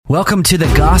Welcome to the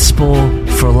Gospel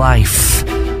for Life.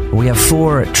 We have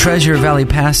 4 Treasure Valley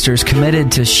pastors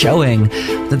committed to showing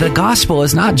that the gospel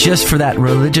is not just for that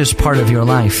religious part of your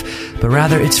life, but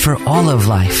rather it's for all of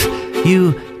life.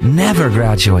 You never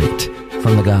graduate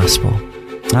from the gospel.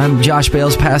 I'm Josh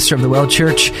Bales, pastor of the Well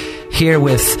Church, here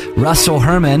with Russell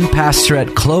Herman, pastor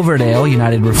at Cloverdale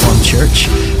United Reformed Church,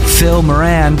 Phil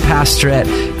Moran, pastor at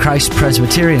Christ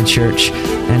Presbyterian Church,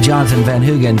 and Jonathan Van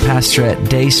Hoogen, pastor at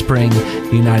Dayspring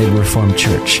United Reformed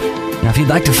Church. Now, if you'd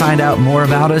like to find out more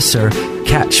about us or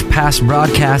catch past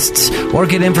broadcasts or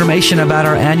get information about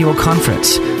our annual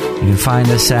conference, you can find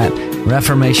us at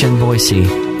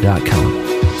reformationboise.com.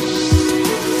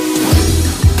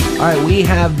 All right, we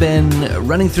have been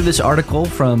running through this article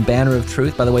from Banner of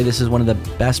Truth. By the way, this is one of the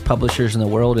best publishers in the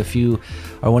world. If you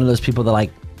are one of those people that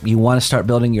you want to start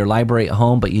building your library at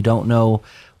home, but you don't know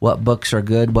what books are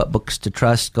good, what books to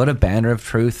trust, go to Banner of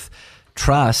Truth,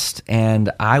 trust,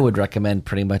 and I would recommend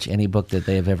pretty much any book that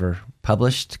they have ever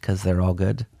published because they're all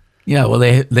good. Yeah, well,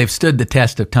 they've stood the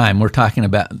test of time. We're talking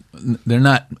about, they're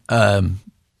not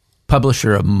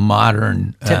publisher of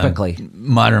modern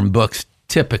books.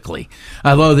 Typically,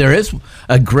 although there is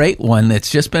a great one that's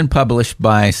just been published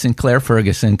by Sinclair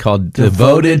Ferguson called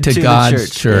Devoted to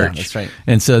God's Church. Yeah, that's right.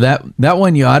 And so that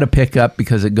one you ought to pick up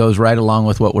because it goes right along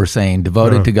with what we're saying,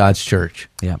 Devoted to God's Church.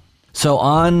 Yeah. So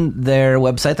on their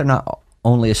website, they're not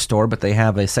only a store, but they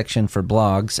have a section for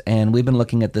blogs. And we've been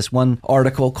looking at this one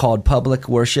article called Public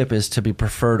Worship is to be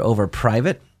Preferred Over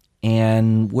Private.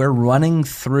 And we're running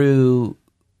through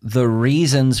the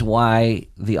reasons why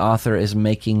the author is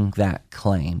making that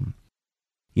claim.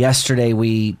 Yesterday,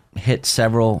 we hit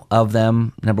several of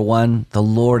them. Number 1, the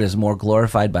Lord is more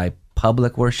glorified by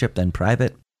public worship than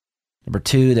private. Number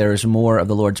 2, there is more of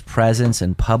the Lord's presence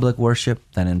in public worship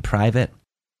than in private.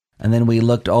 And then we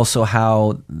looked also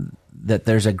how that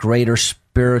there's a greater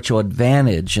spiritual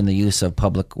advantage in the use of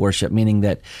public worship, meaning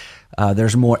that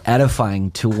there's more edifying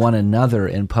to one another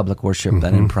in public worship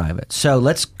than in private. So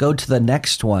let's go to the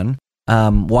next one.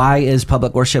 Why is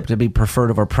public worship to be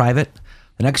preferred over private?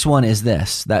 The next one is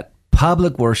this, that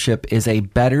public worship is a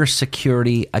better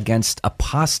security against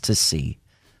apostasy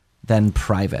than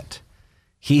private.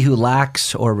 He who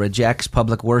lacks or rejects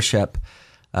public worship,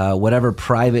 whatever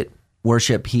private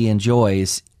worship he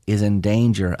enjoys, is in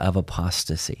danger of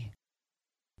apostasy.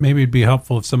 Maybe it'd be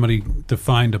helpful if somebody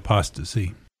defined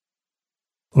apostasy.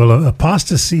 Well,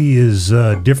 apostasy is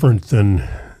different than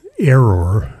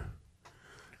error.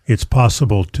 It's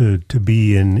possible to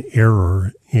be in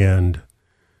error and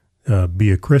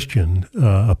be a Christian.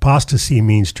 Apostasy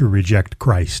means to reject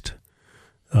Christ,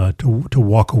 to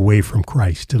walk away from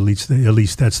Christ. At least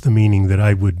that's the meaning that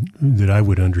I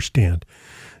would understand.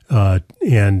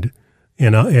 And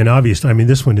obvious. I mean,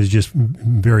 this one is just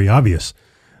very obvious.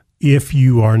 If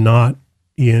you are not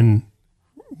in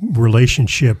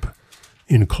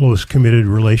close, committed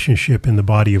relationship in the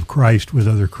body of Christ with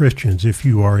other Christians, if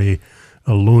you are a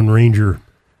Lone Ranger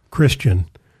Christian,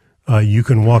 you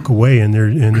can walk away and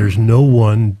there's no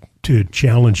one to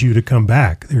challenge you to come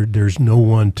back. There's no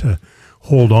one to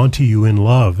hold on to you in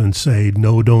love and say,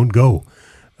 no, don't go.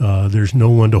 There's no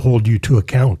one to hold you to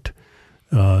account.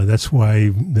 That's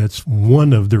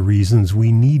one of the reasons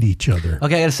we need each other.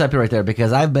 Okay, I got to stop you right there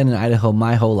because I've been in Idaho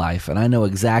my whole life, and I know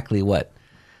exactly what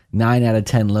 9 out of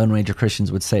 10 Lone Ranger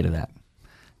Christians would say to that.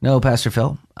 No, Pastor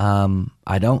Phil,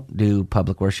 I don't do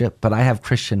public worship, but I have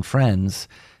Christian friends,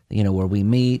 where we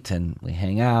meet and we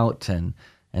hang out, and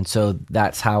so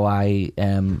that's how I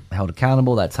am held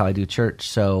accountable. That's how I do church.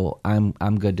 So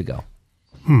I'm good to go.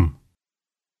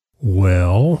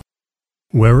 Well,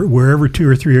 wherever 2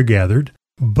 or 3 are gathered,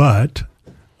 but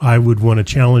I would want to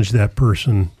challenge that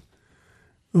person.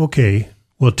 Okay,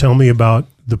 well, tell me about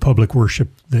the public worship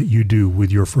that you do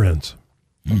with your friends.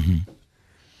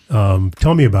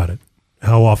 Tell me about it.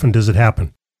 How often does it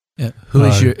happen? Who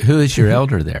is your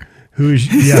elder there?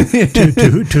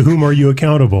 To whom are you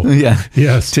accountable? Yeah.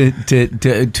 Yes. To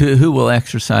who will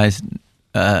exercise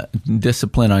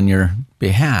discipline on your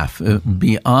behalf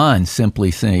beyond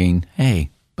simply saying, "Hey,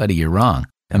 buddy, you're wrong."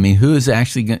 I mean, who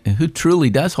truly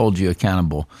does hold you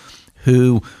accountable?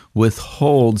 Who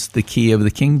withholds the key of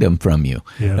the kingdom from you?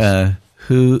 Yes.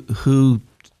 Who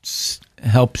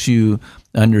helps you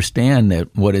understand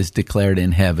that what is declared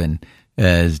in heaven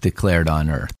is declared on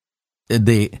earth?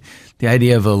 The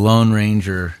idea of a Lone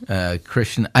Ranger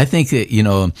Christian, I think that,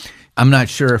 I'm not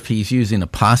sure if he's using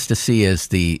apostasy as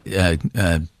the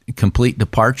complete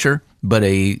departure, but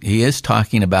he is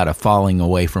talking about a falling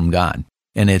away from God.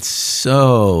 And it's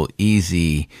so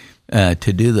easy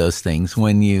to do those things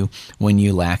when you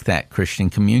lack that Christian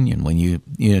communion, when you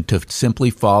to simply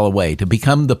fall away, to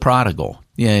become the prodigal,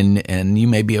 and you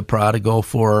may be a prodigal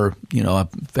for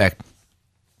in fact,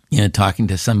 talking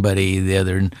to somebody the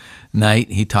other night,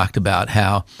 he talked about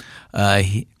how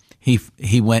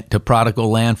he went to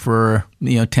prodigal land for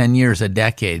 10 years, a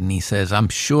decade, and he says, I'm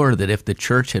sure that if the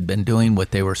church had been doing what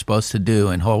they were supposed to do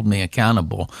and hold me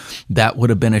accountable, that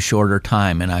would have been a shorter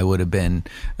time, and I would have been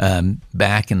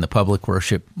back in the public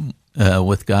worship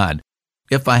with God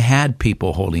if I had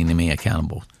people holding me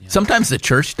accountable. Yeah. Sometimes the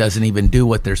church doesn't even do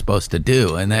what they're supposed to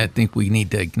do, and I think we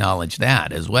need to acknowledge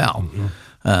that as well.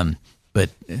 Mm-hmm.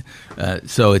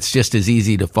 So it's just as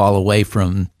easy to fall away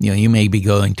from, you may be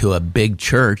going to a big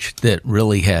church that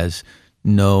really has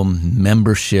no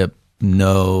membership,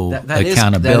 no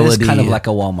accountability. That is kind of like a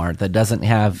Walmart that doesn't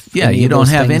have you don't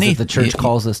have any that the church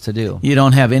calls us to do. You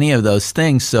don't have any of those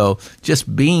things. So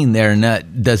just being there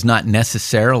does not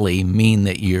necessarily mean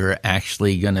that you're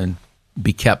actually going to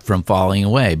be kept from falling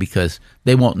away, because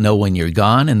they won't know when you're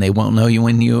gone and they won't know you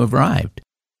when you have arrived.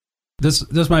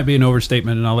 This might be an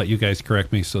overstatement, and I'll let you guys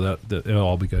correct me so that it'll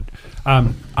all be good.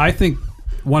 I think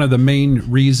one of the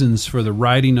main reasons for the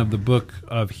writing of the book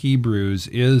of Hebrews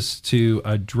is to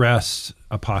address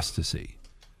apostasy.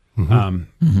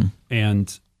 Mm-hmm.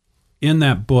 And in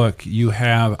that book, you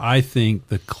have, I think,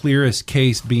 the clearest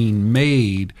case being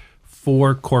made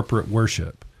for corporate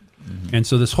worship. Mm-hmm. And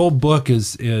so this whole book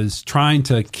is trying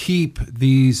to keep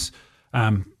these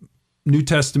New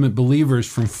Testament believers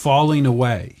from falling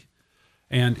away.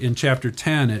 And in chapter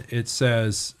 10, it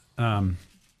says,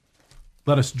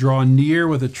 let us draw near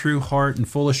with a true heart and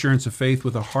full assurance of faith,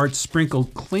 with a heart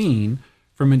sprinkled clean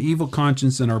from an evil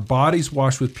conscience and our bodies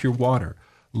washed with pure water.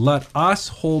 Let us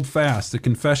hold fast the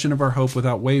confession of our hope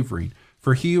without wavering,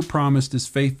 for he who promised is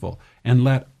faithful. And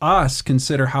let us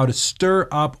consider how to stir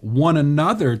up one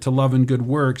another to love and good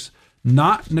works,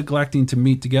 not neglecting to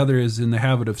meet together as in the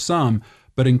habit of some,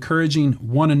 but encouraging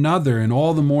one another, and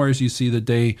all the more as you see the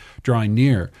day drawing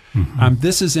near. Mm-hmm.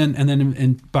 This is and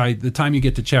then by the time you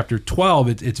get to chapter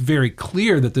 12, it's very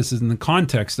clear that this is in the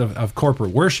context of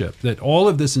corporate worship, that all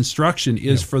of this instruction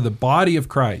is for the body of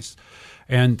Christ.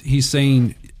 And he's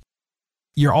saying,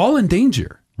 you're all in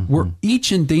danger. Mm-hmm. We're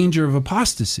each in danger of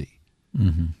apostasy.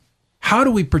 Mm-hmm. How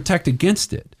do we protect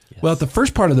against it? Yes. Well, at the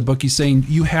first part of the book, he's saying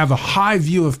you have a high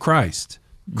view of Christ.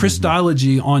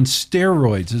 Christology on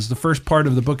steroids is the first part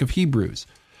of the book of Hebrews.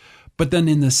 But then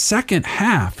in the second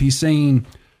half, he's saying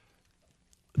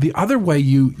the other way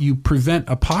you prevent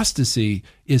apostasy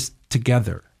is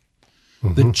together.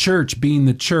 Mm-hmm. The church being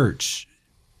the church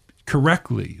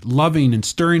correctly, loving and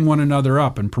stirring one another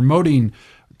up and promoting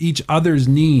each other's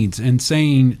needs and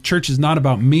saying church is not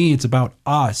about me, it's about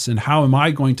us, and how am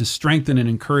I going to strengthen and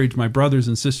encourage my brothers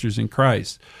and sisters in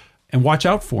Christ and watch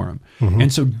out for them. Mm-hmm.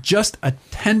 And so just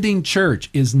attending church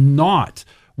is not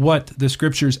what the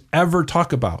scriptures ever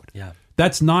talk about. Yeah.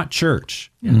 That's not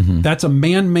church. Yeah. Mm-hmm. That's a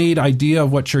man-made idea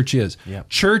of what church is. Yeah.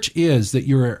 Church is that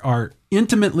you are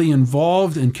intimately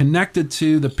involved and connected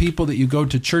to the people that you go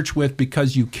to church with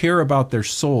because you care about their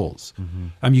souls.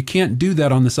 Mm-hmm. You can't do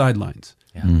that on the sidelines.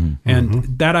 Yeah. Mm-hmm.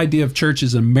 And that idea of church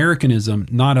is Americanism,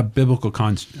 not a biblical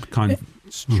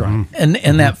Mm-hmm.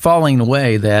 And that falling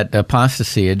away, that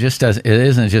apostasy, it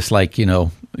isn't just like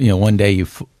one day you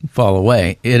fall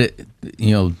away. It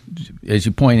as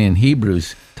you point in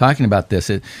Hebrews talking about this,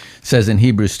 it says in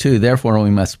Hebrews 2, therefore we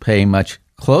must pay much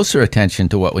closer attention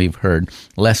to what we've heard,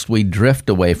 lest we drift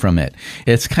away from it.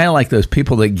 It's kind of like those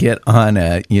people that get on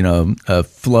a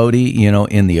floaty,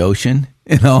 in the ocean,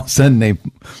 and all of a sudden they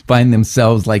find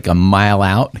themselves like a mile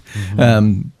out,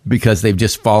 mm-hmm. Because they've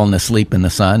just fallen asleep in the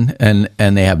sun, and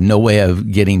they have no way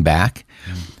of getting back.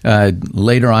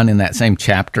 Later on in that same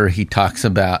chapter, he talks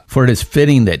about, for it is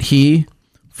fitting that he,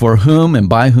 for whom and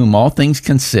by whom all things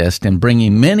consist, in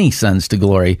bringing many sons to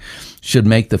glory, should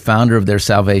make the founder of their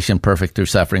salvation perfect through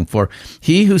suffering. For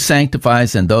he who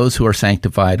sanctifies and those who are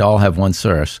sanctified all have one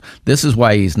source. This is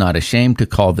why he's not ashamed to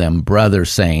call them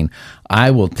brothers, saying,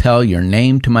 I will tell your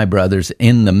name to my brothers.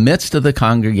 In the midst of the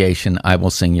congregation, I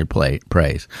will sing your praise.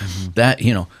 Mm-hmm. That,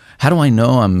 how do I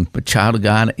know I'm a child of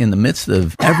God? In the midst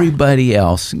of everybody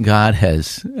else, God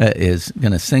is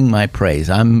going to sing my praise.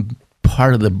 I'm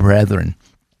part of the brethren,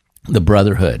 the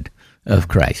brotherhood of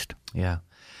Christ. Yeah.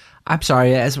 I'm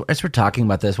sorry, as we're talking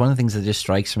about this, one of the things that just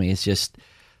strikes me is just,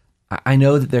 I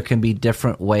know that there can be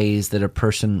different ways that a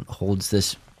person holds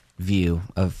this view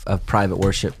of private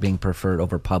worship being preferred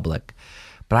over public.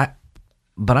 But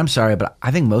I'm sorry, but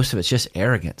I think most of it's just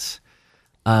arrogance.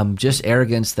 just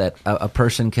arrogance that a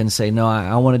person can say, no,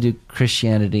 I want to do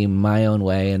Christianity my own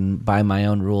way and by my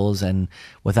own rules and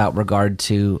without regard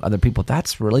to other people.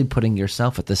 That's really putting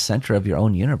yourself at the center of your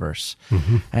own universe.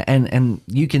 And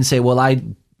you can say, well,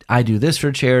 I do this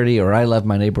for charity, or I love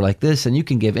my neighbor like this, and you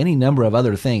can give any number of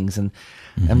other things, and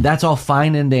that's all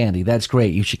fine and dandy. That's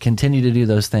great. You should continue to do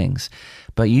those things,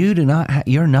 but you're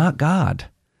not God.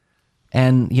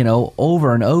 And,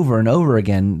 over and over and over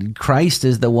again, Christ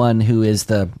is the one who is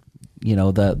the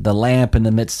lamp in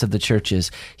the midst of the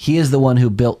churches. He is the one who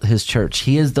built his church.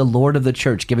 He is the Lord of the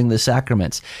church, giving the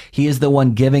sacraments. He is the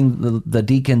one giving the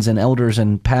deacons and elders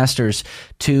and pastors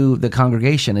to the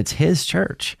congregation. It's his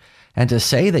church. And to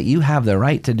say that you have the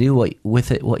right to do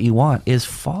what you want is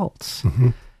false.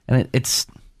 And it's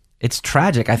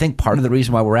tragic. I think part of the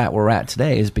reason why we're at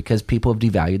today is because people have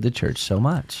devalued the church so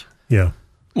much. Yeah.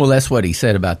 Well, that's what he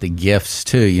said about the gifts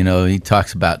too. He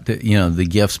talks about the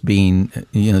gifts being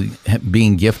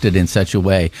being gifted in such a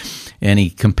way, and he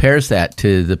compares that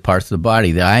to the parts of the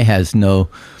body. The eye has no.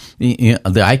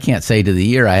 The eye can't say to the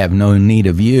ear, "I have no need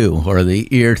of you," or the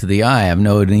ear to the eye, "I have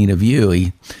no need of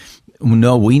you."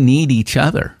 No, we need each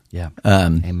other. Yeah.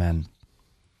 Amen.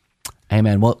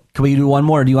 Amen. Well, can we do one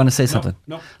more? Or do you want to say something?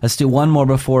 No. Let's do one more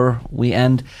before we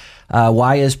end.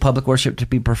 Why is public worship to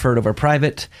be preferred over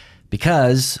private?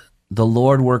 Because the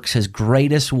Lord works his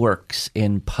greatest works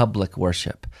in public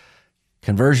worship.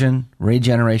 Conversion,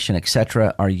 regeneration,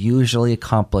 etc. are usually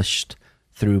accomplished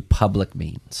through public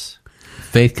means.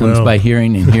 Faith comes by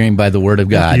hearing, and hearing by the word of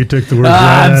God. You took the word.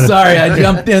 I'm sorry, I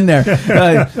jumped in there.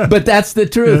 But that's the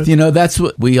truth. That's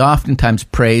what we oftentimes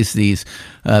praise, these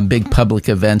big public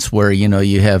events where,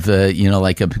 you have,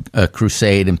 like a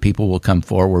crusade and people will come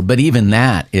forward. But even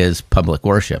that is public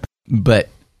worship. But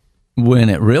when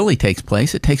it really takes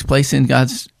place, it takes place in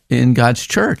God's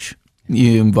church.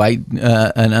 You invite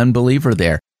an unbeliever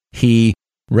there. He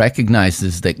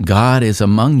recognizes that God is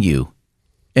among you.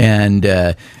 And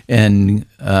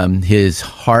his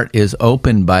heart is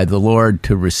opened by the Lord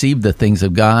to receive the things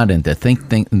of God and to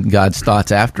think God's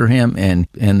thoughts after him, and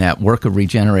that work of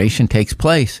regeneration takes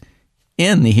place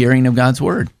in the hearing of God's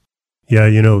word. Yeah,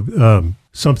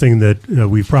 something that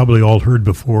we've probably all heard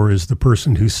before is the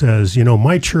person who says,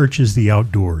 my church is the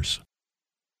outdoors.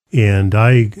 And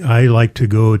I like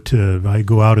to I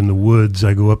go out in the woods,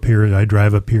 I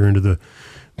drive up here into the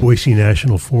Boise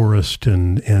National Forest,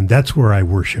 and that's where I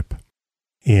worship.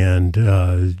 And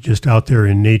just out there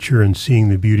in nature and seeing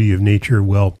the beauty of nature.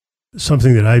 Well,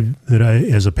 something that I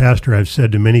as a pastor I've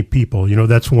said to many people,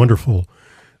 that's wonderful,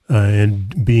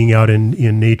 and being out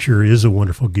in nature is a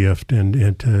wonderful gift,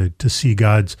 and to see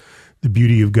the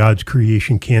beauty of God's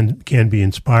creation can be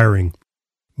inspiring.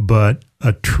 But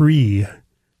a tree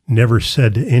never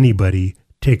said to anybody,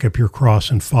 "Take up your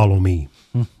cross and follow me."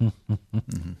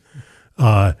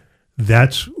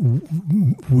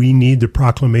 We need the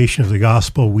proclamation of the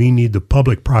gospel. We need the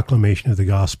public proclamation of the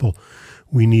gospel.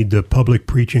 We need the public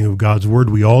preaching of God's word.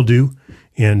 We all do,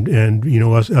 and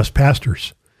us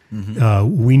pastors,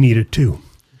 we need it too.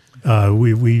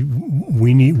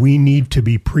 We need to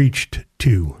be preached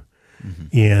to,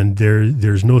 and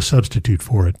there's no substitute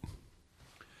for it.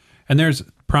 And there's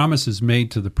promises made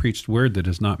to the preached word that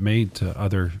is not made to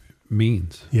other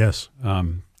means. Yes.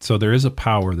 So there is a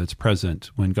power that's present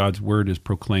when God's word is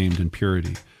proclaimed in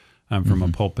purity from a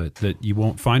pulpit that you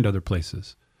won't find other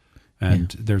places. And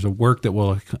there's a work that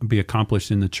will be accomplished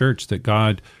in the church that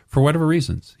God, for whatever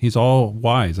reasons, he's all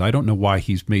wise. I don't know why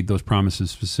he's made those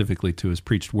promises specifically to his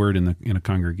preached word in a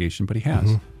congregation, but he has.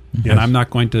 Yes. And I'm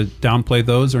not going to downplay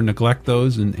those or neglect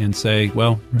those and say,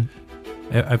 well,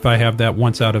 if I have that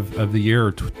once out of the year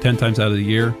or 10 times out of the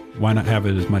year, why not have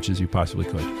it as much as you possibly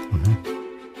could?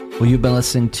 Well, you've been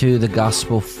listening to The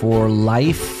Gospel for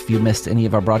Life. If you missed any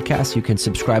of our broadcasts, you can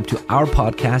subscribe to our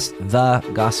podcast, The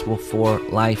Gospel for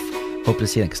Life. Hope to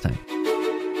see you next time.